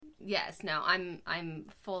Yes, no, I'm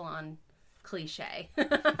full on cliche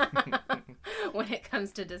when it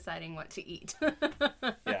comes to deciding what to eat.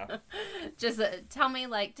 Yeah. Just tell me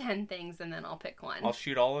like 10 things and then I'll pick one. I'll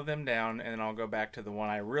shoot all of them down and then I'll go back to the one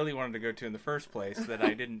I really wanted to go to in the first place that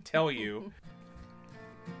I didn't tell you.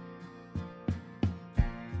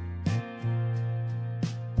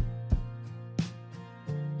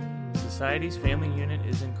 Society's family unit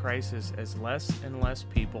is in crisis as less and less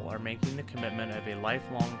people are making the commitment of a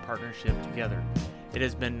lifelong partnership together. It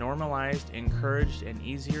has been normalized, encouraged, and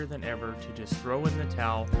easier than ever to just throw in the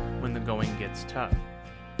towel when the going gets tough.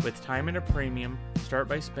 With time at a premium, start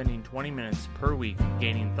by spending 20 minutes per week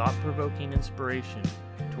gaining thought-provoking inspiration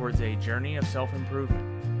towards a journey of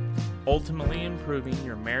self-improvement, ultimately improving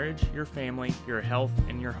your marriage, your family, your health,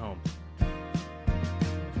 and your home.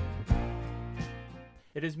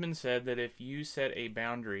 It has been said that if you set a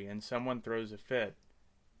boundary and someone throws a fit,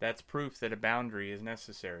 that's proof that a boundary is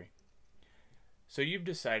necessary. So you've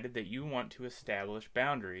decided that you want to establish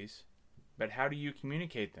boundaries, but how do you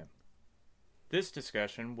communicate them? This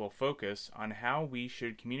discussion will focus on how we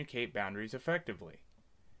should communicate boundaries effectively.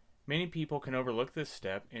 Many people can overlook this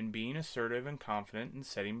step in being assertive and confident in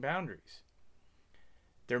setting boundaries.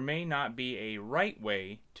 There may not be a right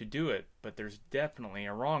way to do it, but there's definitely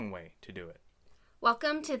a wrong way to do it.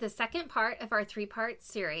 Welcome to the second part of our 3-part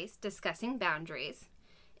series discussing boundaries.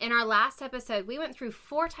 In our last episode, we went through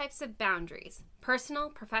 4 types of boundaries: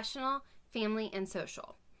 personal, professional, family, and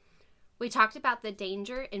social. We talked about the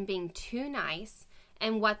danger in being too nice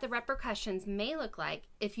and what the repercussions may look like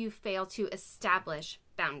if you fail to establish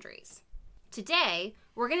boundaries. Today,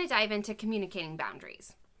 we're going to dive into communicating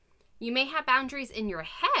boundaries. You may have boundaries in your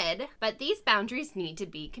head, but these boundaries need to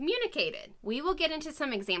be communicated. We will get into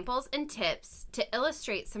some examples and tips to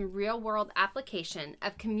illustrate some real-world application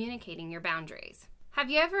of communicating your boundaries. Have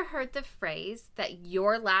you ever heard the phrase that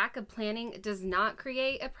your lack of planning does not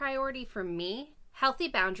create a priority for me? Healthy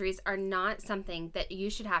boundaries are not something that you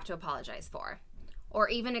should have to apologize for or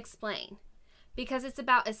even explain, because it's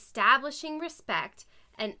about establishing respect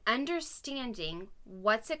and understanding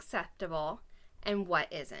what's acceptable and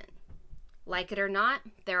what isn't. Like it or not,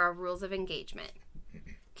 there are rules of engagement.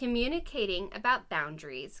 Communicating about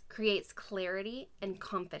boundaries creates clarity and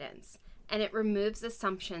confidence, and it removes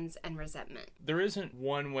assumptions and resentment. There isn't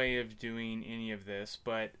one way of doing any of this,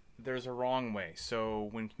 but there's a wrong way. So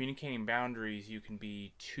when communicating boundaries, you can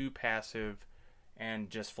be too passive and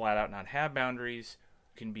just flat out not have boundaries.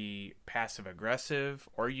 You can be passive aggressive,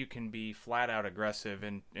 or you can be flat out aggressive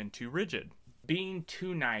and too rigid. Being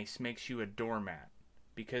too nice makes you a doormat.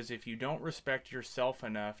 Because if you don't respect yourself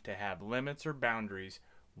enough to have limits or boundaries,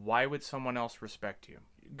 why would someone else respect you?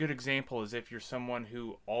 A good example is if you're someone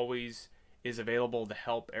who always is available to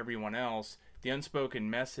help everyone else, the unspoken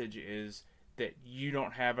message is that you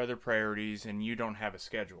don't have other priorities and you don't have a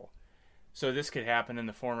schedule. So this could happen in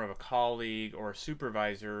the form of a colleague or a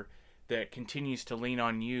supervisor that continues to lean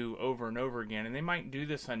on you over and over again. And they might do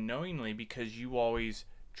this unknowingly because you always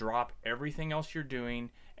drop everything else you're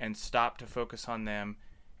doing and stop to focus on them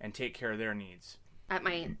and take care of their needs. At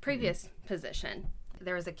my previous position,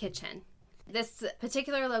 there was a kitchen. This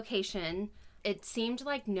particular location, it seemed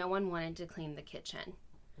like no one wanted to clean the kitchen.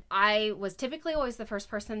 I was typically always the first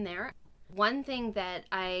person there. One thing that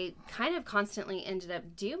I kind of constantly ended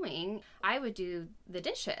up doing, I would do the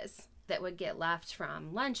dishes that would get left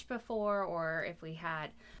from lunch before, or if we had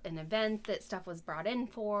an event that stuff was brought in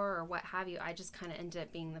for or what have you, I just kind of ended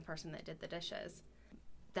up being the person that did the dishes.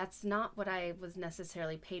 That's not what I was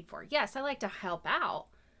necessarily paid for. Yes, I like to help out,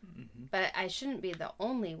 but I shouldn't be the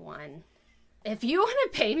only one. If you want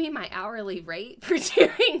to pay me my hourly rate for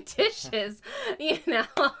doing dishes, you know.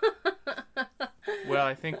 Well,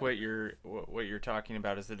 I think what you're talking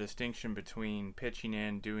about is the distinction between pitching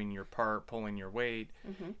in, doing your part, pulling your weight,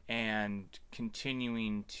 and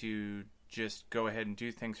continuing to just go ahead and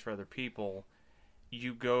do things for other people.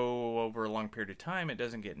 You go over a long period of time, it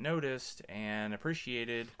doesn't get noticed and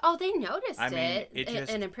appreciated. Oh, they noticed it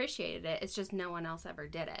and appreciated it. It's just no one else ever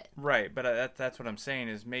did it. Right, but that's what I'm saying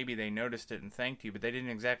is maybe they noticed it and thanked you, but they didn't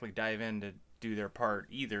exactly dive in to do their part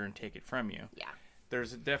either and take it from you. Yeah.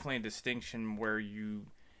 There's definitely a distinction where you're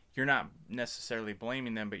not necessarily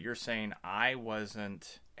blaming them, but you're saying I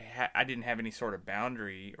didn't have any sort of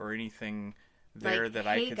boundary or anything there like, that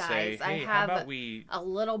hey I could guys, say, hey, I have how about we a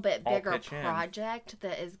little bit bigger pitch in? project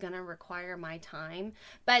that is going to require my time.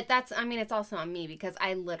 But it's also on me because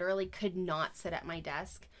I literally could not sit at my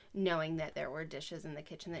desk knowing that there were dishes in the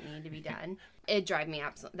kitchen that needed to be done. It drive me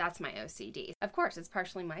absolutely. That's my OCD. Of course, it's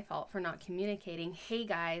partially my fault for not communicating. Hey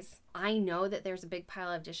guys, I know that there's a big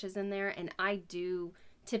pile of dishes in there and I do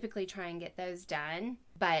typically try and get those done,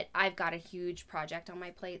 but I've got a huge project on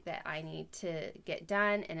my plate that I need to get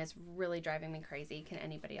done, and it's really driving me crazy. Can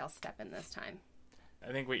anybody else step in this time?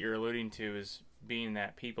 I think what you're alluding to is being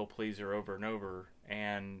that people pleaser over and over,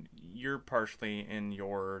 and you're partially in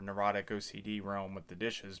your neurotic OCD realm with the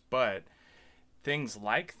dishes, but things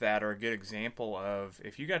like that are a good example of,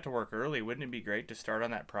 if you got to work early, wouldn't it be great to start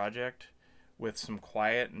on that project with some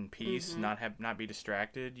quiet and peace, not be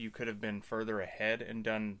distracted? You could have been further ahead and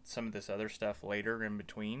done some of this other stuff later in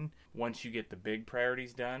between once you get the big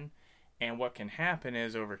priorities done. And what can happen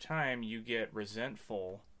is, over time, you get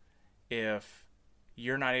resentful if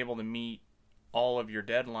you're not able to meet all of your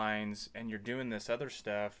deadlines and you're doing this other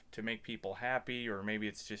stuff to make people happy, or maybe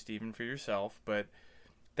it's just even for yourself. But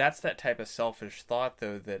that's that type of selfish thought,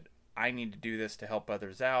 though, that I need to do this to help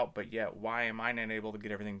others out, but yet why am I not able to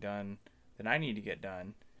get everything done that I need to get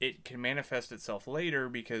done? It can manifest itself later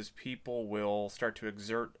because people will start to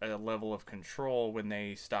exert a level of control when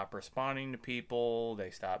they stop responding to people, they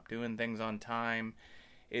stop doing things on time.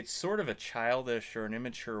 It's sort of a childish or an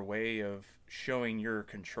immature way of showing your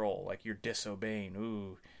control, like you're disobeying.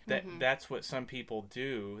 Ooh, that's what some people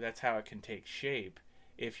do. That's how it can take shape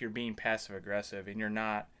if you're being passive aggressive and you're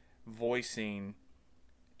not voicing,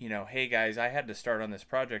 hey guys, I had to start on this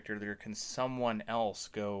project earlier. Can someone else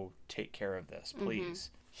go take care of this,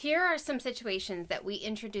 please? Here are some situations that we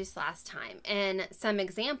introduced last time and some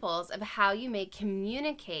examples of how you may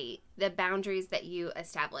communicate the boundaries that you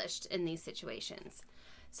established in these situations.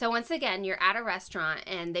 So once again, you're at a restaurant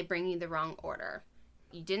and they bring you the wrong order.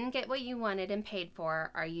 You didn't get what you wanted and paid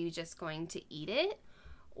for. Are you just going to eat it?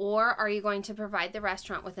 Or are you going to provide the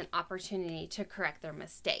restaurant with an opportunity to correct their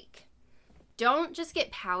mistake? Don't just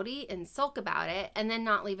get pouty and sulk about it and then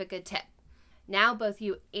not leave a good tip. Now both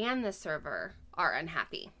you and the server are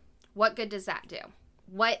unhappy. What good does that do?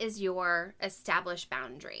 What is your established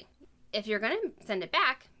boundary? If you're going to send it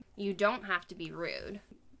back, you don't have to be rude.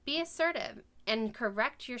 Be assertive and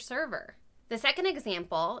correct your server. The second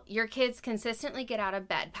example, your kids consistently get out of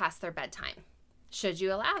bed past their bedtime. Should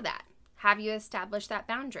you allow that? Have you established that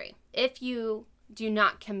boundary? If you do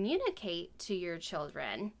not communicate to your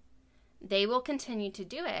children, they will continue to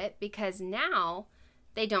do it because now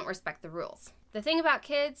they don't respect the rules. The thing about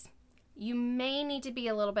kids, you may need to be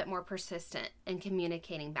a little bit more persistent in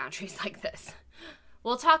communicating boundaries like this.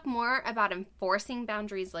 We'll talk more about enforcing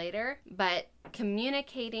boundaries later, but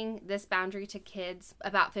communicating this boundary to kids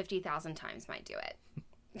about 50,000 times might do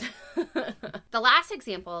it. The last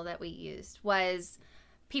example that we used was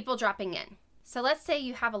people dropping in. So let's say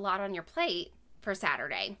you have a lot on your plate for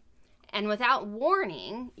Saturday, and without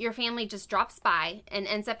warning, your family just drops by and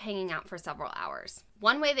ends up hanging out for several hours.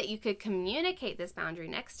 One way that you could communicate this boundary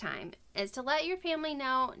next time is to let your family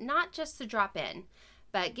know not just to drop in,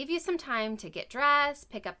 but give you some time to get dressed,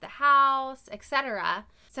 pick up the house, etc.,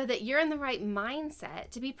 so that you're in the right mindset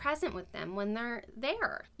to be present with them when they're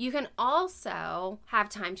there. You can also have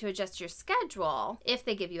time to adjust your schedule if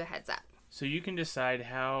they give you a heads up. So you can decide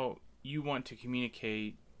how you want to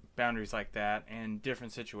communicate boundaries like that and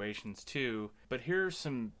different situations too. But here are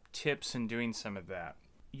some tips in doing some of that.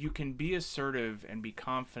 You can be assertive and be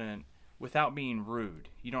confident without being rude.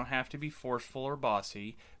 You don't have to be forceful or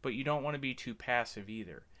bossy, but you don't want to be too passive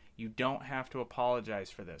either. You don't have to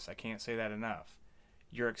apologize for this. I can't say that enough.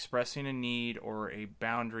 You're expressing a need or a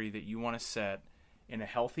boundary that you want to set in a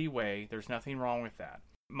healthy way. There's nothing wrong with that.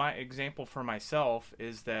 My example for myself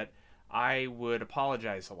is that I would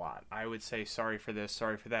apologize a lot. I would say sorry for this,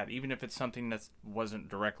 sorry for that, even if it's something that wasn't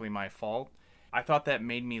directly my fault. I thought that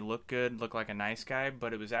made me look good, look like a nice guy,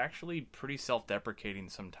 but it was actually pretty self-deprecating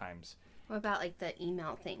sometimes. What about like the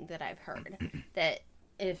email thing that I've heard? That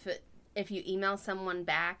if you email someone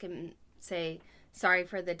back and say, sorry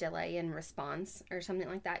for the delay in response or something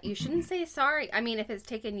like that, you shouldn't say sorry. I mean, if it's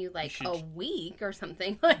taken you like a week or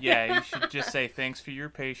something like that. Yeah, you should just say thanks for your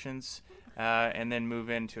patience and then move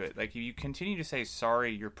into it. Like, if you continue to say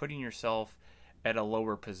sorry, you're putting yourself at a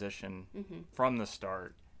lower position from the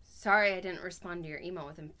start. Sorry, I didn't respond to your email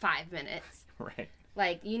within 5 minutes. Right.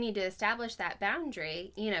 Like, you need to establish that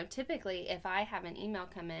boundary. You know, typically, if I have an email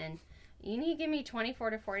come in, you need to give me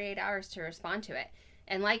 24 to 48 hours to respond to it.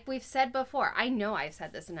 And like we've said before, I know I've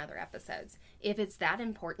said this in other episodes, if it's that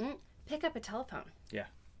important, pick up a telephone. Yeah.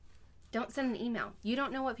 Don't send an email. You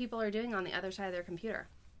don't know what people are doing on the other side of their computer.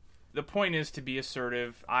 The point is to be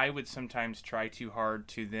assertive. I would sometimes try too hard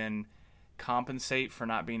to then compensate for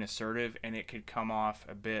not being assertive, and it could come off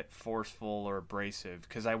a bit forceful or abrasive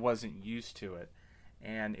because I wasn't used to it,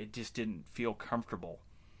 and it just didn't feel comfortable.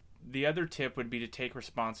 The other tip would be to take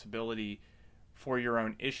responsibility for your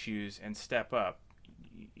own issues and step up.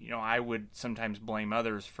 You know, I would sometimes blame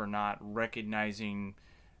others for not recognizing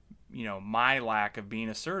my lack of being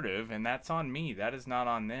assertive, and that's on me. That is not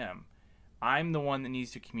on them. I'm the one that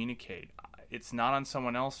needs to communicate. It's not on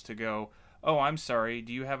someone else to go, oh, I'm sorry,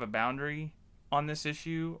 do you have a boundary on this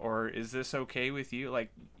issue? Or is this okay with you? Like,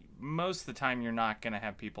 most of the time you're not going to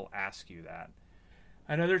have people ask you that.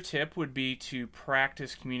 Another tip would be to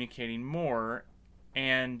practice communicating more,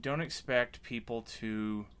 and don't expect people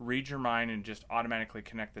to read your mind and just automatically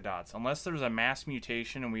connect the dots. Unless there's a mass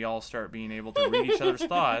mutation and we all start being able to read each other's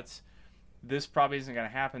thoughts, this probably isn't going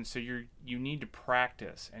to happen. So you need to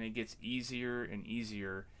practice, and it gets easier and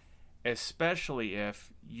easier, especially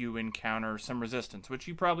if you encounter some resistance, which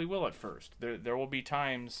you probably will at first. There will be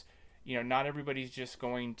times, not everybody's just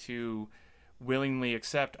going to willingly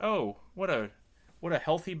accept, oh, what a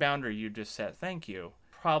healthy boundary you just set. Thank you.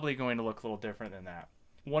 Probably going to look a little different than that.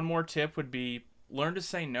 One more tip would be learn to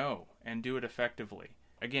say no and do it effectively.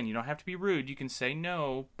 Again, you don't have to be rude. You can say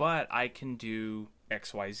no, but I can do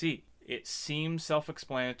XYZ. It seems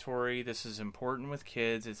self-explanatory. This is important with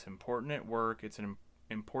kids. It's important at work. It's an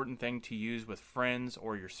important thing to use with friends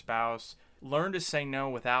or your spouse. Learn to say no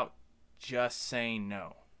without just saying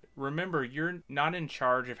no. Remember, you're not in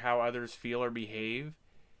charge of how others feel or behave.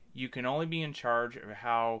 You can only be in charge of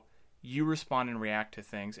how you respond and react to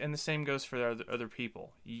things. And the same goes for the other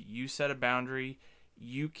people. You set a boundary.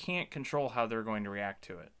 You can't control how they're going to react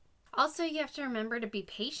to it. Also, you have to remember to be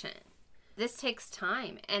patient. This takes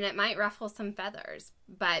time, and it might ruffle some feathers,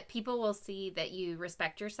 but people will see that you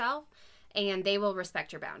respect yourself, and they will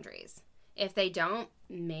respect your boundaries. If they don't,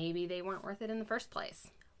 maybe they weren't worth it in the first place.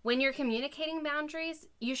 When you're communicating boundaries,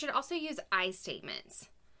 you should also use I statements.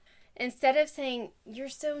 Instead of saying, you're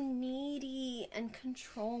so needy and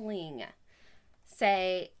controlling,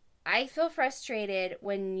 say, I feel frustrated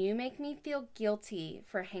when you make me feel guilty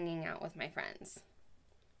for hanging out with my friends.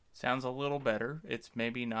 Sounds a little better. It's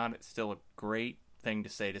maybe not, it's still a great thing to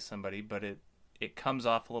say to somebody, but it comes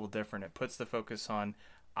off a little different. It puts the focus on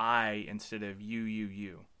I instead of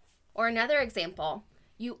you. Or another example,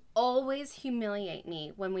 you always humiliate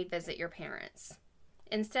me when we visit your parents.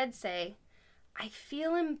 Instead say, I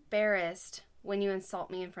feel embarrassed when you insult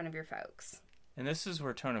me in front of your folks. And this is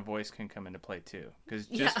where tone of voice can come into play too. Because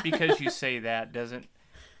just because you say that doesn't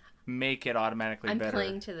make it automatically better. I'm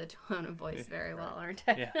playing to the tone of voice very well, aren't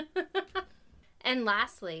I? Yeah. And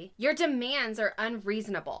lastly, your demands are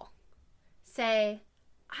unreasonable. Say,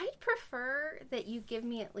 I'd prefer that you give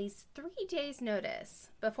me at least 3 days notice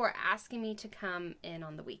before asking me to come in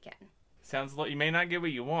on the weekend. Sounds like you may not get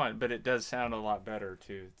what you want, but it does sound a lot better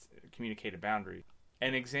to communicate a boundary.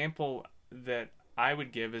 An example that I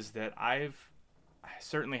would give is that I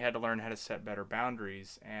certainly had to learn how to set better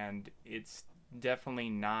boundaries, and it's definitely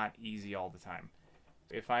not easy all the time.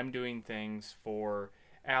 If I'm doing things for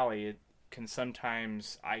Allie,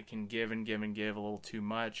 sometimes I can give and give and give a little too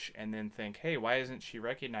much and then think, hey, why isn't she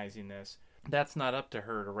recognizing this? That's not up to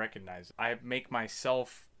her to recognize. I make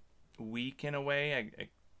myself weak in a way. I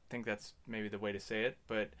think that's maybe the way to say it.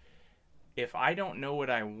 But if I don't know what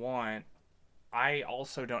I want, I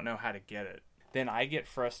also don't know how to get it. Then I get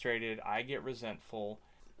frustrated. I get resentful.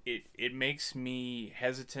 It makes me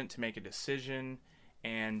hesitant to make a decision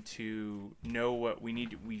and to know what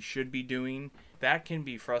we should be doing. That can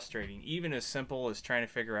be frustrating, even as simple as trying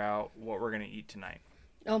to figure out what we're going to eat tonight.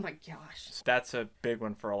 Oh my gosh. That's a big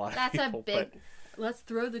one for a lot of people. Let's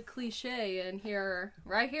throw the cliche in here,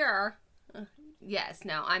 right here. Yes,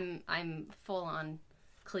 no, I'm full on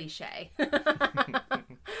cliche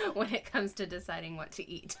when it comes to deciding what to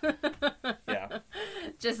eat. Yeah.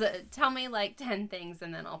 Just tell me like 10 things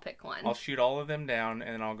and then I'll pick one. I'll shoot all of them down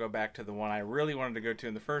and then I'll go back to the one I really wanted to go to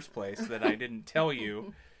in the first place that I didn't tell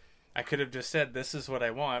you. I could have just said, this is what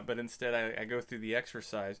I want, but instead I go through the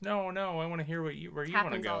exercise. No, I want to hear where you want to go.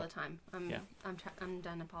 Happens all the time. I'm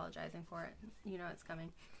done apologizing for it. You know it's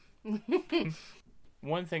coming.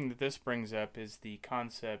 One thing that this brings up is the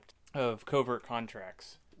concept of covert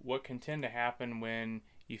contracts. What can tend to happen when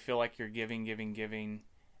you feel like you're giving,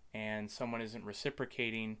 and someone isn't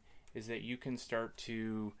reciprocating is that you can start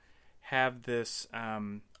to have this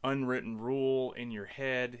unwritten rule in your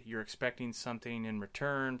head. You're expecting something in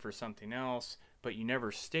return for something else, but you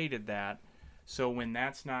never stated that. So when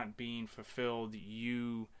that's not being fulfilled,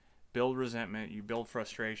 you build resentment, you build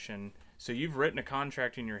frustration. So you've written a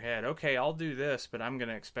contract in your head. Okay, I'll do this, but I'm going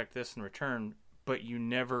to expect this in return. But you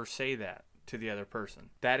never say that to the other person.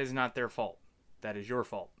 That is not their fault. That is your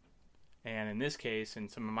fault. And in this case, in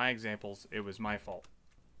some of my examples, it was my fault.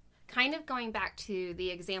 Kind of going back to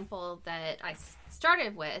the example that I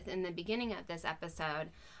started with in the beginning of this episode,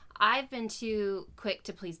 I've been too quick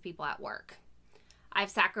to please people at work. I've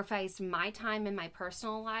sacrificed my time in my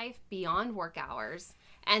personal life beyond work hours,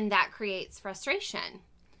 and that creates frustration.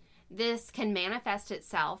 This can manifest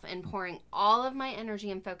itself in pouring all of my energy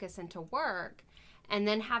and focus into work and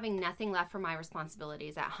then having nothing left for my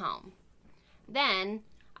responsibilities at home. Then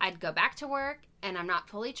I'd go back to work and I'm not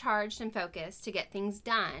fully charged and focused to get things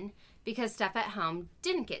done because stuff at home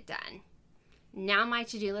didn't get done. Now my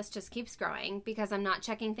to-do list just keeps growing because I'm not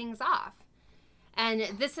checking things off.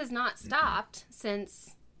 And this has not stopped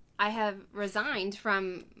since I have resigned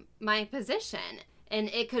from my position. And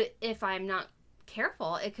it could, if I'm not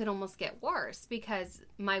careful, it could almost get worse because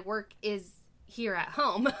my work is here at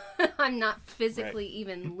home. I'm not physically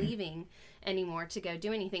even leaving anymore to go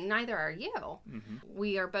do anything. Neither are you. Mm-hmm.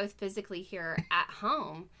 We are both physically here at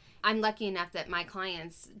home. I'm lucky enough that my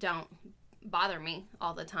clients don't bother me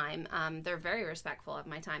all the time. They're very respectful of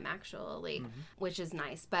my time, actually, which is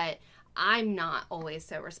nice. But I'm not always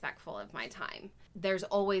so respectful of my time. There's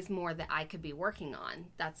always more that I could be working on.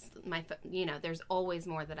 That's my, there's always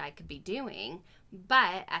more that I could be doing.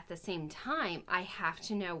 But at the same time, I have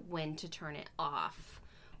to know when to turn it off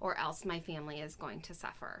or else my family is going to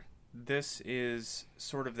suffer. This is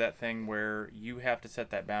sort of that thing where you have to set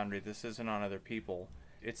that boundary. This isn't on other people.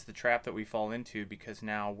 It's the trap that we fall into because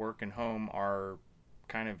now work and home are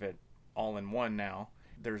kind of at all in one now.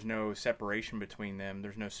 There's no separation between them.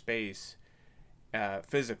 There's no space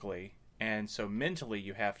physically. And so mentally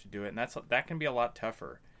you have to do it. And that can be a lot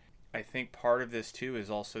tougher. I think part of this too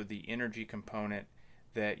is also the energy component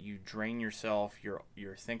that you drain yourself.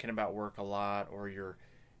 You're thinking about work a lot, or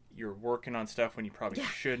you're working on stuff when you probably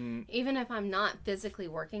shouldn't. Even if I'm not physically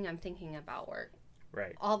working, I'm thinking about work.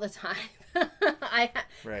 Right. All the time. I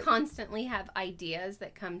constantly have ideas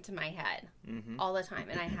that come to my head all the time,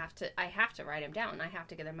 and I have to write them down. I have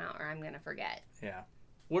to get them out, or I'm going to forget. Yeah.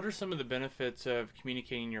 What are some of the benefits of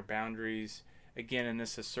communicating your boundaries, again, in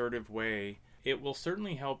this assertive way? It will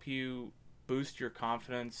certainly help you boost your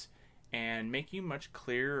confidence and make you much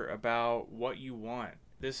clearer about what you want.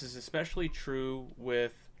 This is especially true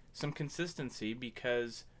with some consistency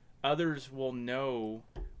because others will know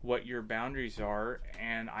what your boundaries are,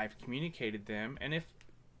 and I've communicated them, and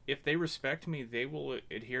if they respect me, they will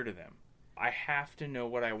adhere to them. I have to know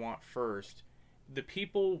what I want first. The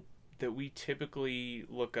people that we typically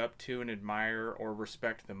look up to and admire or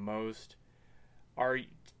respect the most are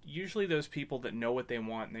usually those people that know what they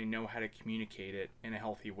want and they know how to communicate it in a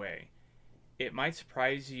healthy way. It might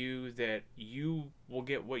surprise you that you will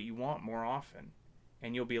get what you want more often,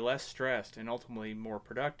 and you'll be less stressed and ultimately more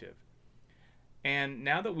productive. And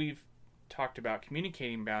now that we've talked about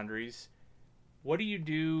communicating boundaries, what do you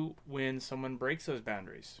do when someone breaks those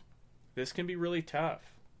boundaries? This can be really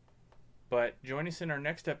tough. But join us in our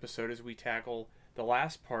next episode as we tackle the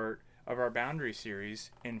last part of our boundary series,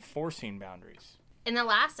 Enforcing Boundaries. In the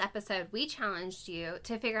last episode, we challenged you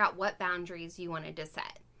to figure out what boundaries you wanted to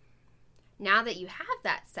set. Now that you have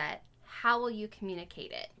that set, how will you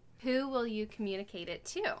communicate it? Who will you communicate it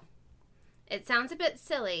to? It sounds a bit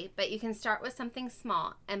silly, but you can start with something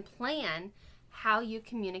small and plan how you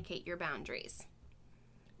communicate your boundaries.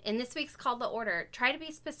 In this week's Call to Order, try to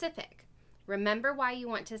be specific. Remember why you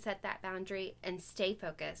want to set that boundary and stay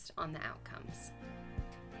focused on the outcomes.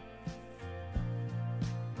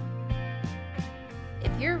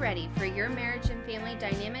 If you're ready for your marriage and family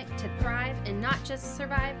dynamic to thrive and not just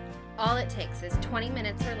survive, all it takes is 20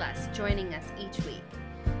 minutes or less joining us each week.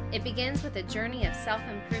 It begins with a journey of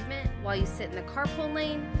self-improvement while you sit in the carpool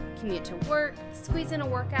lane, commute to work, squeeze in a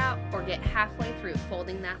workout, or get halfway through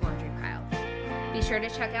folding that laundry pile. Be sure to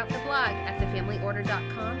check out the blog at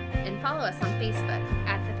thefamilyorder.com and follow us on Facebook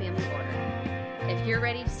at The Family Order. If you're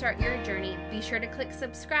ready to start your journey, be sure to click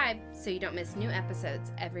subscribe so you don't miss new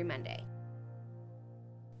episodes every Monday.